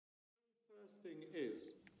thing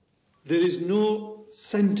is, there is no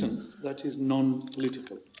sentence that is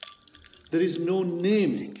non-political. There is no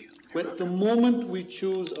name. When at the moment we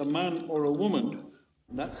choose a man or a woman,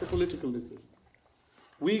 that's a political decision.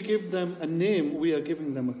 We give them a name, we are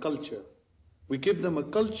giving them a culture. We give them a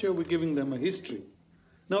culture, we're giving them a history.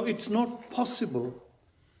 Now, it's not possible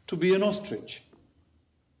to be an ostrich.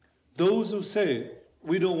 Those who say,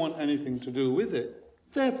 we don't want anything to do with it,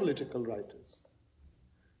 they're political writers.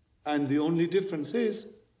 And the only difference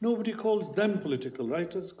is, nobody calls them political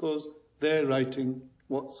writers because they're writing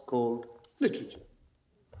what's called literature.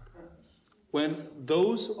 When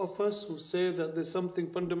those of us who say that there's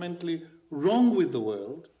something fundamentally wrong with the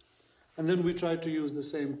world, and then we try to use the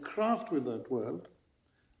same craft with that world,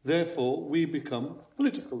 therefore we become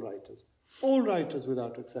political writers. All writers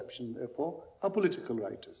without exception, therefore, are political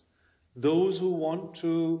writers. Those who want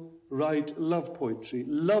to write love poetry,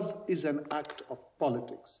 love is an act of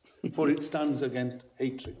politics, for it stands against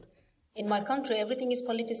hatred. In my country, everything is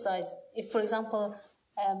politicized. If, for example,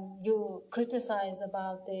 you criticize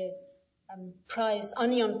about the price,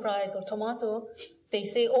 onion price or tomato, they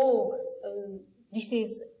say, oh, this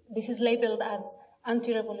is labeled as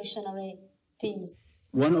anti-revolutionary things.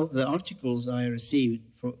 One of the articles I received,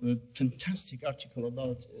 a fantastic article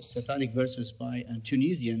about satanic verses by a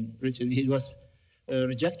Tunisian written, it was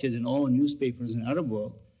rejected in all newspapers in Arab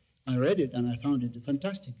world. I read it and I found it a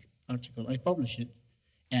fantastic article. I published it,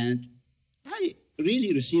 and I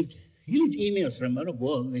really received huge emails from Arab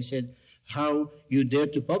world. They said, how you dare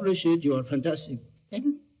to publish it, you are fantastic.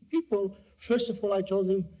 And people, first of all, I told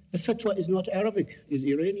them, the fatwa is not Arabic, it's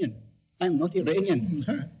Iranian. I'm not Iranian.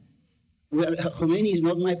 Khomeini is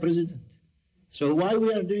not my president. So why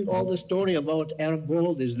we are doing all the story about Arab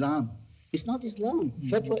world, Islam? It's not Islam.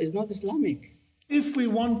 Fatwa is not Islamic. If we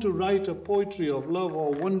want to write a poetry of love,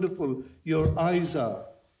 how wonderful your eyes are,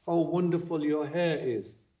 how wonderful your hair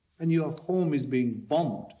is, and your home is being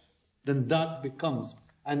bombed, then that becomes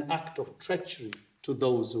an act of treachery to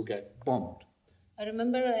those who get bombed. I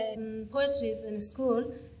remember in poetry in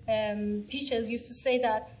school, teachers used to say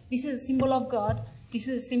that this is a symbol of God, this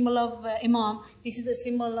is a symbol of Imam, this is a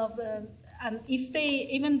symbol of, and if they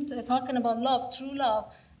even talking about love, true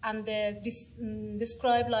love, and they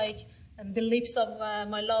describe like the lips of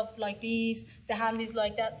my love like this, the hand is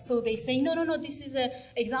like that, so they say, no, no, no, this is an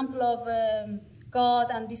example of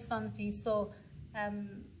God and this kind of thing. So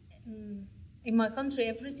in my country,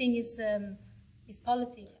 everything is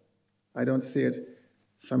politics. I don't see it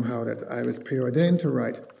somehow that I was preordained to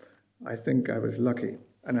write. I think I was lucky.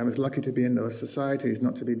 And I was lucky to be in those societies,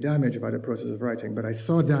 not to be damaged by the process of writing. But I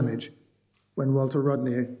saw damage when Walter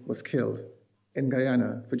Rodney was killed in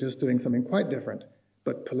Guyana for just doing something quite different,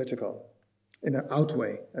 but political, in an out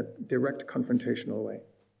way, a direct confrontational way.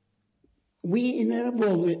 We in Arab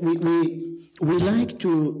world, we like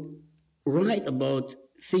to write about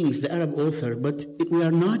things, the Arab author, but we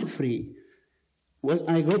are not free. Once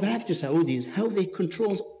I go back to Saudis, how they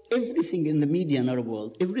control everything in the media in Arab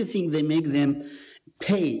world, everything they make them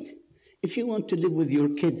paid. If you want to live with your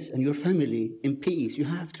kids and your family in peace, you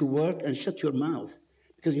have to work and shut your mouth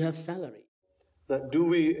because you have salary. That do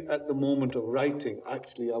we, at the moment of writing,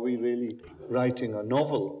 actually, are we really writing a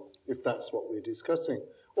novel, if that's what we're discussing?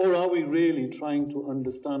 Or are we really trying to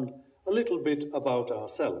understand a little bit about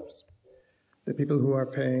ourselves? The people who are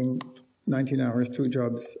paying 19 hours, 2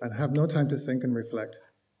 jobs, and have no time to think and reflect,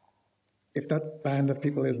 if that band of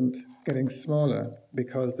people isn't getting smaller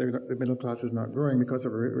because the middle class is not growing because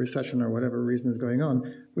of a recession or whatever reason is going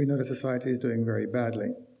on, we know the society is doing very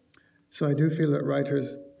badly. So I do feel that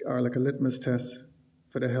writers are like a litmus test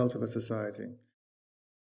for the health of a society.